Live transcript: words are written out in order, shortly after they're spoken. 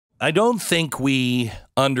I don't think we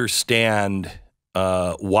understand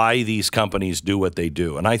why these companies do what they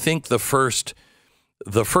do. And I think the first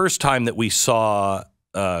time that we saw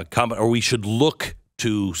or we should look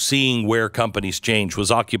to seeing where companies change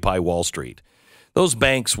was Occupy Wall Street. Those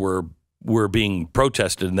banks were being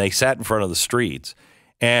protested, and they sat in front of the streets.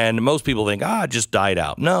 And most people think, it just died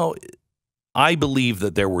out. No, I believe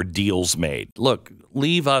that there were deals made. Look,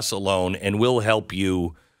 leave us alone, and we'll help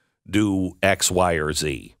you do X, Y, or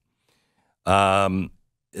Z.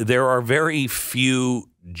 There are very few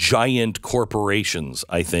giant corporations,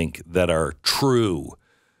 I think, that are true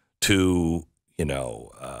to,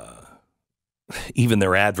 even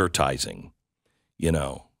their advertising.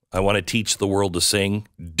 I want to teach the world to sing.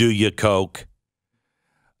 Do you, Coke?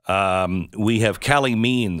 We have Calley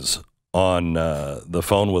Means on the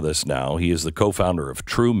phone with us now. He is the co-founder of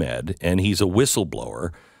TrueMed, and he's a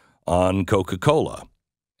whistleblower on Coca Cola.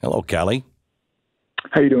 Hello, Calley.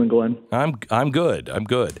 How you doing, Glenn? I'm good. I'm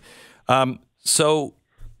good. So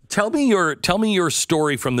tell me your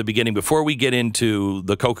story from the beginning before we get into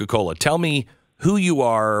the Coca Cola. Tell me who you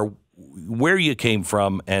are, where you came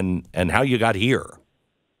from, and how you got here.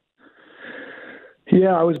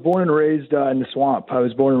 Yeah, I was born and raised in the swamp. I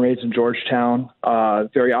was born and raised in Georgetown.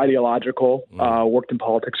 Very ideological. Worked in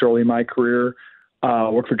politics early in my career.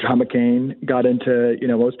 Worked for John McCain. Got into,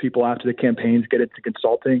 most people after the campaigns get into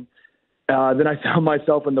consulting. Then I found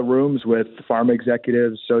myself in the rooms with pharma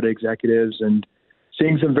executives, soda executives, and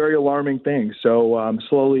seeing some very alarming things. So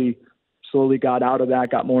slowly got out of that,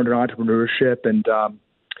 got more into entrepreneurship, and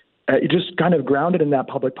just kind of grounded in that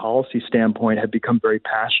public policy standpoint, had become very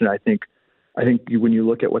passionate. I think when you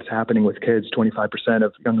look at what's happening with kids, 25%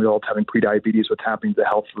 of young adults having prediabetes, what's happening to the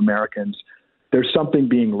health of Americans, there's something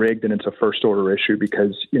being rigged, and it's a first order issue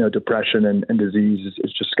because, depression and disease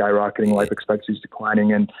is just skyrocketing, life expectancy is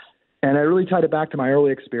declining. And I really tied it back to my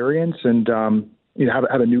early experience and, have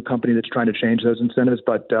a new company that's trying to change those incentives.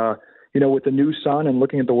 But, with the new son and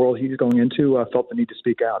looking at the world he's going into, I felt the need to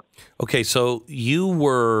speak out. Okay. So you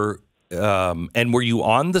were, and were you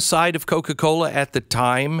on the side of Coca-Cola at the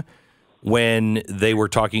time when they were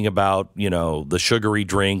talking about, the sugary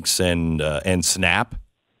drinks and Snap?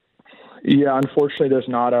 Yeah, unfortunately, there's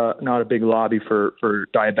not a big lobby for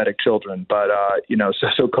diabetic children, but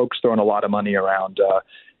so Coke's throwing a lot of money around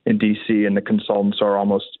in D.C. and the consultants are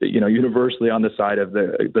almost universally on the side of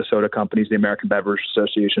the soda companies, the American Beverage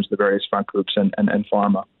Associations, the various front groups, and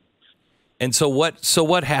pharma. And so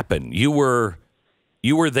what happened? You were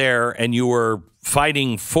there and you were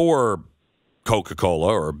fighting for Coca-Cola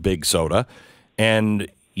or Big Soda,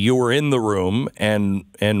 and you were in the room, and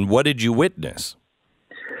what did you witness?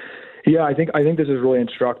 Yeah, I think this is really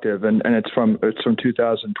instructive, and it's from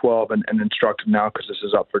 2012 and instructive now because this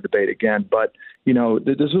is up for debate again. But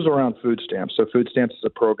this was around food stamps. So food stamps is a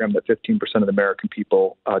program that 15% of the American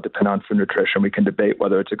people depend on for nutrition. We can debate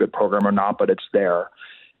whether it's a good program or not, but it's there.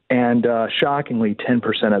 And shockingly,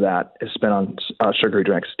 10% of that is spent on sugary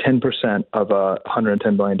drinks. 10% of a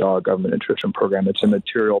 $110 billion government nutrition program. It's a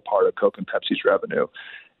material part of Coke and Pepsi's revenue.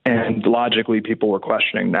 And logically, people were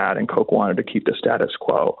questioning that, and Coke wanted to keep the status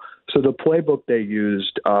quo. So the playbook they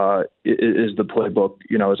used is the playbook,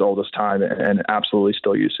 as old as time and absolutely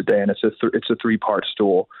still used today. And it's a three-part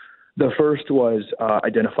stool. The first was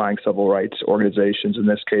identifying civil rights organizations, in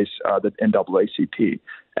this case, the NAACP.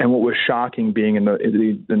 And what was shocking being in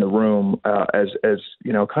the room as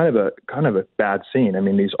kind of a bad scene. I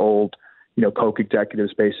mean, these old, Coke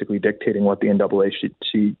executives basically dictating what the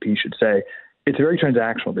NAACP should say. It's very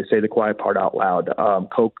transactional. They say the quiet part out loud.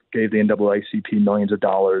 Coke gave the NAACP millions of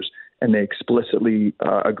dollars, and they explicitly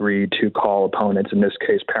agreed to call opponents, in this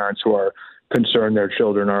case, parents who are concerned their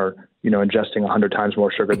children are, ingesting 100 times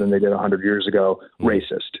more sugar than they did 100 years ago,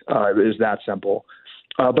 racist. It is that simple.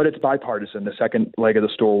 But it's bipartisan. The second leg of the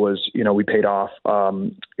stool was, we paid off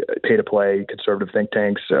pay-to-play conservative think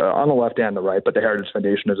tanks on the left and the right, but the Heritage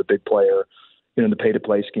Foundation is a big player in the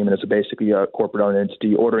pay-to-play scheme, and it's basically a corporate-owned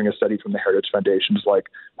entity. Ordering a study from the Heritage Foundation is like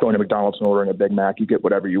going to McDonald's and ordering a Big Mac. You get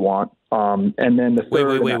whatever you want. And then the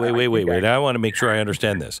third... Wait. I want to make sure I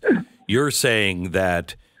understand this. You're saying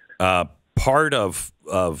that part of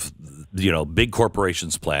big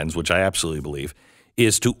corporations' plans, which I absolutely believe,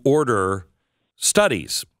 is to order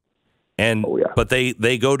studies. And but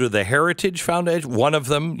they go to the Heritage Foundation. One of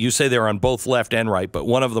them, you say they're on both left and right, but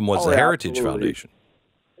one of them was the Heritage Foundation.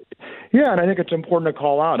 Yeah, and I think it's important to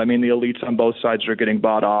call out. I mean, the elites on both sides are getting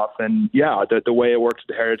bought off. And, the way it works at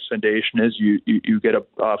the Heritage Foundation is you get a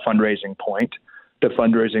fundraising point. The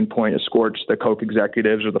fundraising point escorts the Coke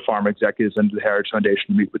executives or the pharma executives into the Heritage Foundation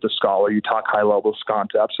to meet with the scholar. You talk high-level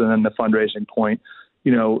concepts, and then the fundraising point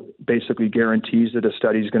basically guarantees that a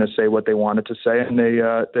study is going to say what they want it to say, and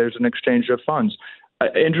there's an exchange of funds.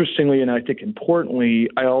 Interestingly, and I think importantly,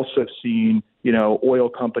 I also have seen, oil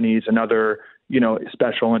companies and other,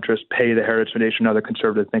 special interests pay the Heritage Foundation and other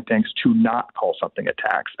conservative think tanks to not call something a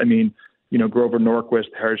tax. I mean, Grover Norquist,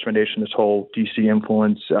 the Heritage Foundation, this whole DC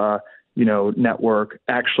influence, network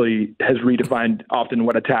actually has redefined often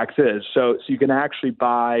what a tax is. So you can actually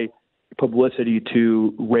buy publicity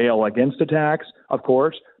to rail against a tax, of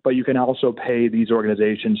course, but you can also pay these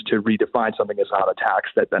organizations to redefine something as not a tax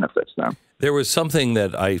that benefits them. There was something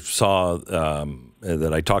that I saw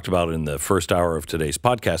that I talked about in the first hour of today's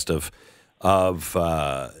podcast of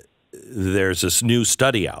there's this new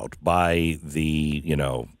study out by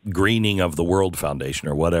the, Greening of the World Foundation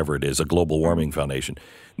or whatever it is, a global warming foundation,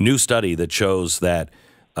 new study that shows that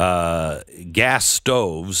gas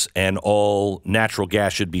stoves and all natural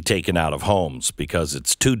gas should be taken out of homes because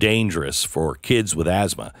it's too dangerous for kids with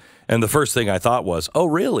asthma. And the first thing I thought was, oh,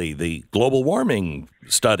 really? The global warming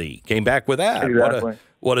study came back with that. Exactly.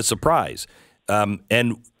 What a surprise.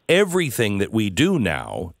 And everything that we do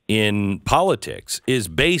now in politics is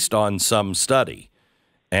based on some study.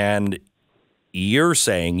 And you're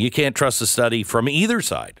saying you can't trust a study from either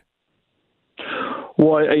side.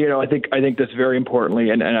 Well, I think that's very importantly,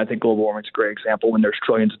 and I think global warming is a great example. When there's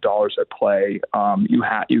trillions of dollars at play,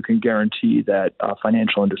 you can guarantee that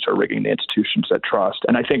financial interests are rigging the institutions that trust.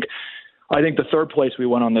 And I think the third place we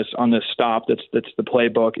went on this stop that's the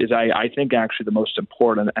playbook is I think actually the most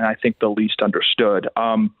important, and I think the least understood.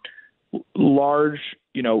 Large,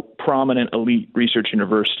 prominent elite research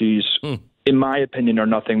universities, in my opinion, are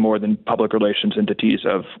nothing more than public relations entities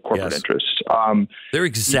of corporate interests. They're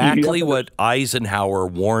exactly what Eisenhower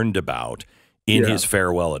warned about in his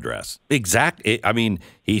farewell address. I mean,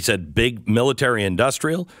 he said big military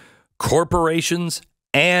industrial, corporations,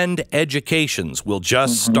 and educations will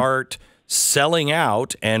just start selling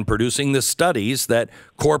out and producing the studies that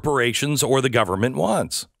corporations or the government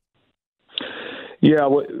wants. Yeah,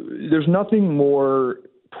 well, there's nothing more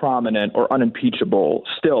prominent or unimpeachable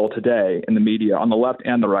still today in the media on the left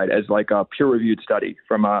and the right as like a peer-reviewed study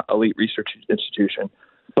from an elite research institution.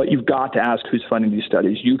 But you've got to ask who's funding these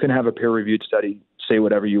studies. You can have a peer-reviewed study say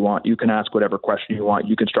whatever you want. You can ask whatever question you want.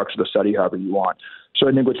 You can structure the study however you want. So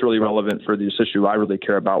I think what's really relevant for this issue I really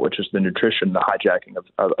care about, which is the nutrition, the hijacking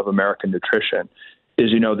of American nutrition,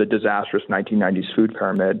 is, the disastrous 1990s food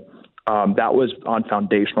pyramid. That was on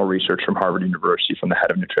foundational research from Harvard University, from the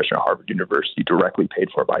head of nutrition at Harvard University, directly paid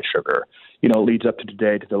for by sugar. It leads up to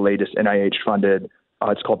today to the latest NIH-funded,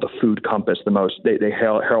 it's called the Food Compass, they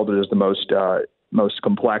herald it as the most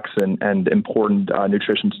complex and important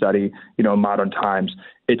nutrition study, in modern times.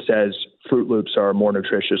 It says Fruit Loops are more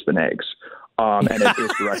nutritious than eggs. And it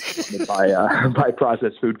is directly funded by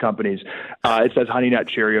processed food companies. It says Honey Nut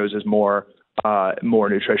Cheerios is more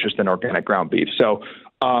nutritious than organic ground beef. So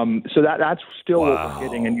that's still what we're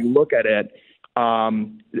getting. And you look at it,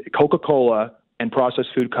 Coca Cola and processed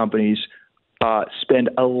food companies spend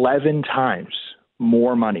 11 times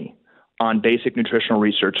more money on basic nutritional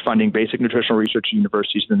research, funding basic nutritional research at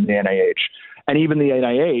universities than the NIH. And even the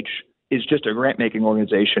NIH is just a grant-making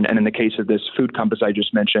organization. And in the case of this Food Compass I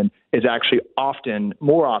just mentioned, is actually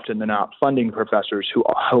more often than not, funding professors who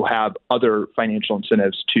have other financial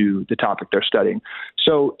incentives to the topic they're studying.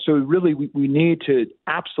 So really, we need to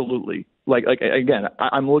absolutely, again,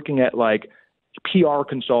 I'm looking at PR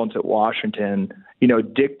consultants at Washington,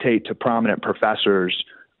 dictate to prominent professors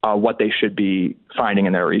what they should be finding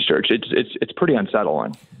in their research. It's pretty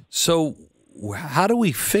unsettling. So how do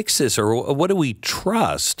we fix this, or what do we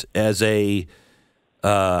trust as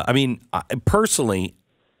personally,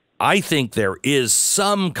 I think there is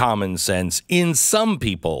some common sense in some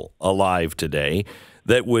people alive today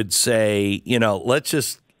that would say,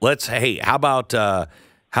 hey, how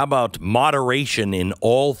about moderation in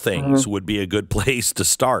all things would be a good place to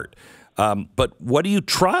start. But what do you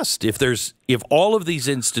trust if all of these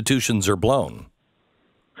institutions are blown?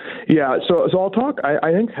 Yeah, so I'll talk.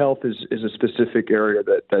 I think health is a specific area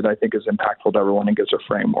that I think is impactful to everyone and gives a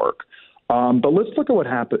framework. But let's look at what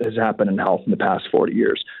has happened in health in the past 40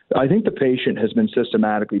 years. I think the patient has been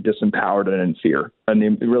systematically disempowered and in fear,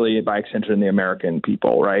 and really by extension the American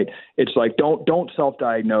people, right? It's like don't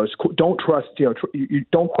self-diagnose, don't trust, you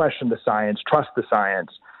don't question the science, trust the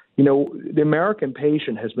science. The American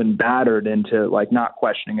patient has been battered into not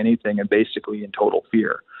questioning anything and basically in total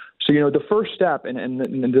fear. So, the first step, and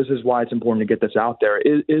this is why it's important to get this out there,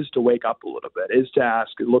 is to wake up a little bit, is to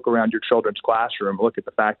look around your children's classroom, look at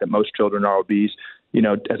the fact that most children are obese.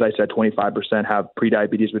 As I said, 25% have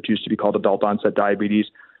prediabetes, which used to be called adult onset diabetes.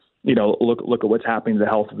 look at what's happening to the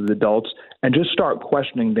health of the adults and just start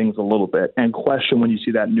questioning things a little bit, and question when you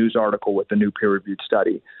see that news article with the new peer-reviewed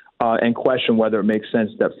study, and question whether it makes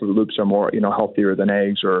sense that Fruit Loops are more, healthier than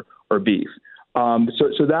eggs or beef.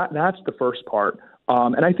 So that's the first part.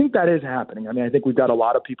 And I think that is happening. I mean, I think we've got a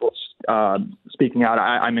lot of people speaking out.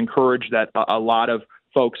 I'm encouraged that a lot of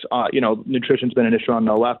folks, nutrition's been an issue on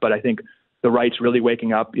the left, but I think the right's really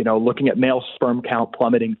waking up, looking at male sperm count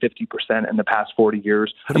plummeting 50% in the past 40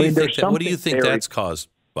 years. What do you think that's caused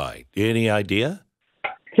by? Any idea?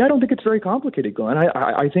 Yeah, I don't think it's very complicated, Glenn.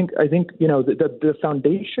 I think the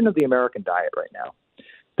foundation of the American diet right now,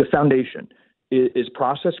 the foundation is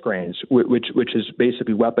processed grains, which is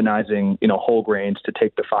basically weaponizing, whole grains to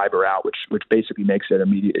take the fiber out, which basically makes it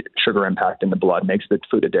immediate sugar impact in the blood, makes the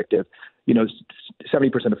food addictive.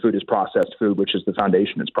 70% of food is processed food, which is the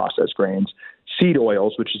foundation, is processed grains. Seed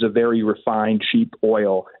oils, which is a very refined, cheap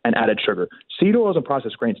oil, and added sugar. Seed oils and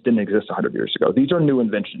processed grains didn't exist 100 years ago. These are new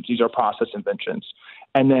inventions. These are process inventions.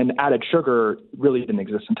 And then added sugar really didn't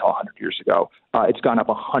exist until 100 years ago. It's gone up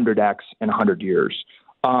 100x in 100 years.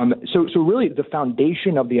 So really the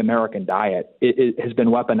foundation of the American diet has been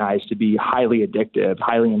weaponized to be highly addictive,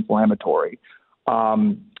 highly inflammatory.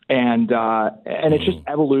 And it's just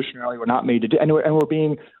evolutionarily, we're not made to do, and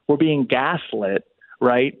we're being gaslit,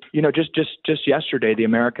 right? Just yesterday, the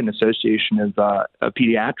American Association of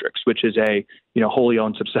Pediatrics, which is a wholly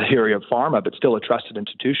owned subsidiary of pharma, but still a trusted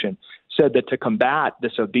institution, said that to combat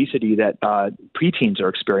this obesity that preteens are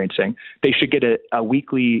experiencing, they should get a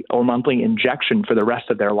weekly or monthly injection for the rest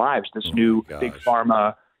of their lives. This new big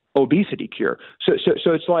pharma obesity cure. So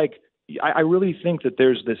it's like, I really think that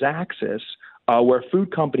there's this axis where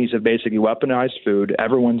food companies have basically weaponized food.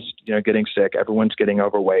 Everyone's getting sick. Everyone's getting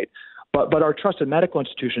overweight. But our trusted medical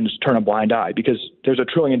institutions turn a blind eye because there's $1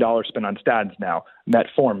 trillion spent on statins now,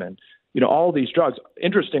 metformin. All these drugs.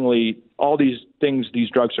 Interestingly, all these things these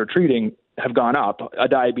drugs are treating have gone up.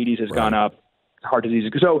 Diabetes has gone up. Heart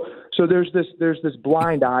disease. So there's this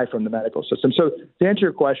blind eye from the medical system. So to answer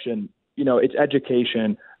your question, it's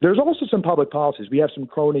education. There's also some public policies. We have some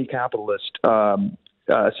crony capitalist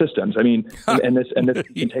systems. I mean, and this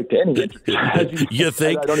can take to any industry. You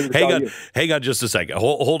think? Hang on just a second.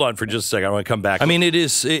 Hold on for just a second. I want to come back. I mean, it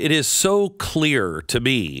is so clear to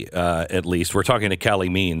me, at least. We're talking to Calley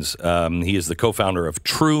Means. He is the co-founder of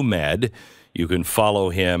TrueMed. You can follow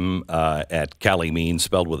him at Calley Means,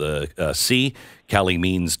 spelled with a C,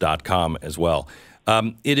 calleymeans.com as well.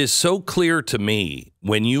 It is so clear to me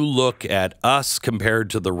when you look at us compared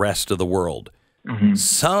to the rest of the world. Mm-hmm.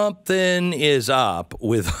 Something is up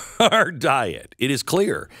with our diet. It is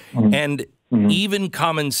clear. Mm-hmm. And even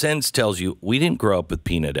common sense tells you we didn't grow up with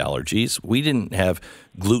peanut allergies. We didn't have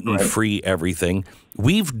gluten-free everything.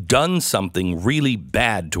 We've done something really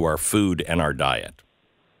bad to our food and our diet.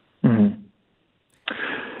 Mm-hmm.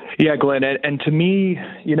 Yeah, Glenn. And to me,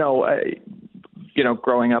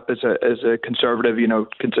 growing up as a conservative,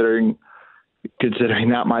 considering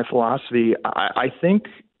that my philosophy, I think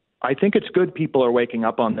it's good people are waking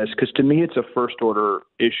up on this, because to me it's a first order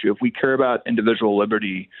issue. If we care about individual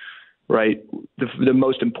liberty, right, the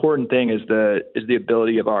most important thing is the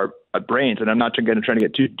ability of our brains. And I'm not going to try to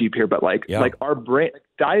get too deep here, but like our brain,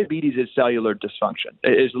 diabetes is cellular dysfunction.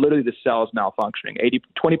 It is literally the cells malfunctioning.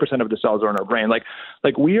 20% of the cells are in our brain. Like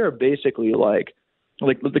we are basically like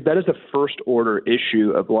that is the first order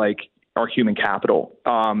issue of our human capital.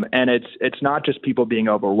 And it's not just people being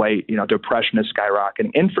overweight. Depression is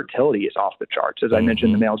skyrocketing. Infertility is off the charts. As I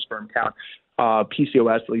mentioned, the male sperm count,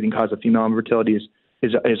 PCOS, the leading cause of female infertility,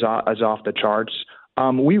 is off the charts.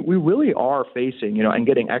 We really are facing, and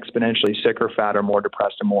getting exponentially sicker, fatter, more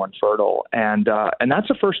depressed, and more infertile. And that's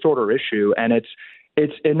a first order issue. And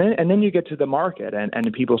and then you get to the market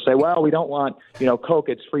and people say, well, we don't want, Coke,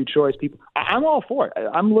 it's free choice. I'm all for it.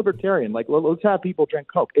 I'm libertarian. Let's have people drink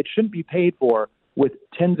Coke. It shouldn't be paid for with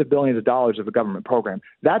tens of billions of dollars of a government program.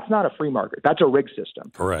 That's not a free market. That's a rigged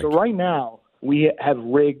system. Correct. So right now we have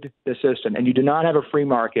rigged the system, and you do not have a free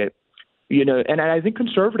market. And I think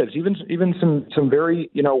conservatives, even some very,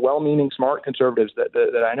 well-meaning, smart conservatives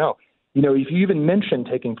that I know, if you even mention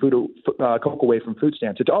taking Coke away from food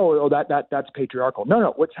stamps, it's, that's patriarchal.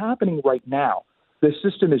 No. What's happening right now, the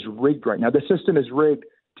system is rigged right now. The system is rigged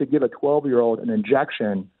to give a 12-year-old an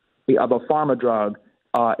injection of a pharma drug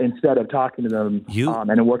instead of talking to them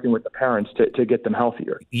and working with the parents to get them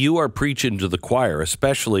healthier. You are preaching to the choir,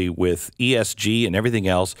 especially with ESG and everything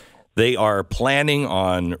else. They are planning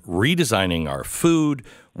on redesigning our food,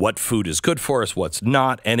 what food is good for us, what's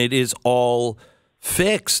not, and it is all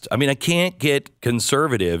fixed. I mean, I can't get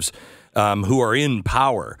conservatives who are in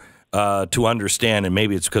power to understand, and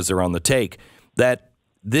maybe it's because they're on the take, that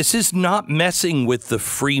This is not messing with the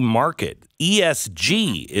free market.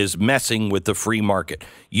 ESG is messing with the free market.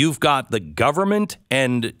 You've got the government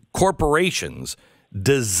and corporations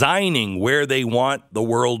designing where they want the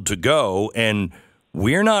world to go, and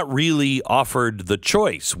we're not really offered the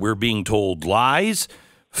choice. We're being told lies,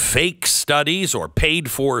 fake studies or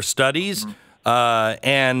paid for studies,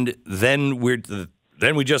 and then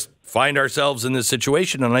we just find ourselves in this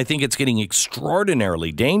situation, and I think it's getting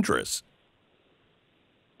extraordinarily dangerous.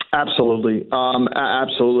 Absolutely.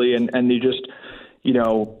 Absolutely. And you just,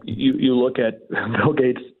 you look at Bill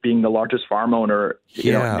Gates being the largest farm owner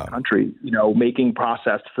in the country, making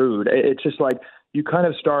processed food. It's just like you kind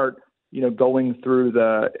of start, going through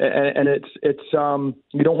and it's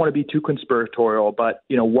you don't want to be too conspiratorial, but,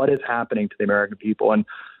 what is happening to the American people? And,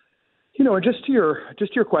 just to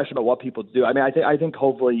your question about what people do. I mean, I think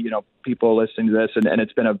hopefully, people listening to this, and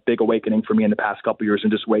it's been a big awakening for me in the past couple of years,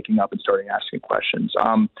 and just waking up and starting asking questions.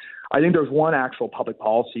 I think there's one actual public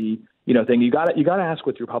policy, thing you got to ask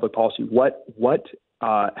with your public policy. What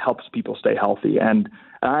helps people stay healthy? And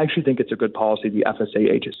I actually think it's a good policy, the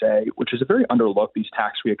FSA HSA, which is a very underlooked, these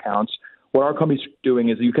tax-free accounts. What our company's doing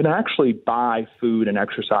is you can actually buy food and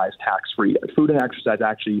exercise tax-free. Food and exercise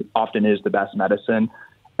actually often is the best medicine.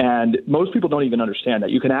 And most people don't even understand that.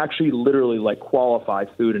 You can actually literally qualify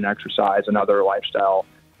food and exercise and other lifestyle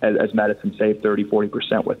as medicine, save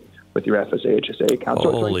 30-40% with your FSA HSA account.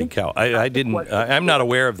 Holy cow. I'm not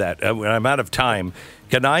aware of that. I'm out of time.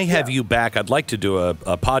 Can I have you back? I'd like to do a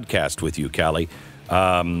podcast with you, Calley,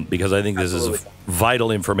 because I think this is vital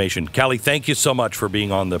information. Calley, thank you so much for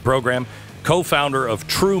being on the program. Co-founder of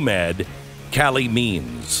TrueMed, Calley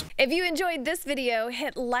Means. If you enjoyed this video,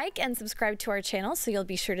 hit like and subscribe to our channel so you'll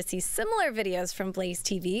be sure to see similar videos from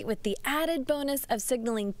BlazeTV, with the added bonus of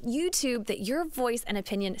signaling YouTube that your voice and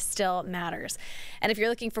opinion still matters. And if you're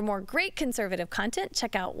looking for more great conservative content,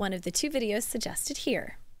 check out one of the 2 videos suggested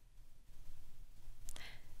here.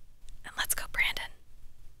 And let's go, Brandon.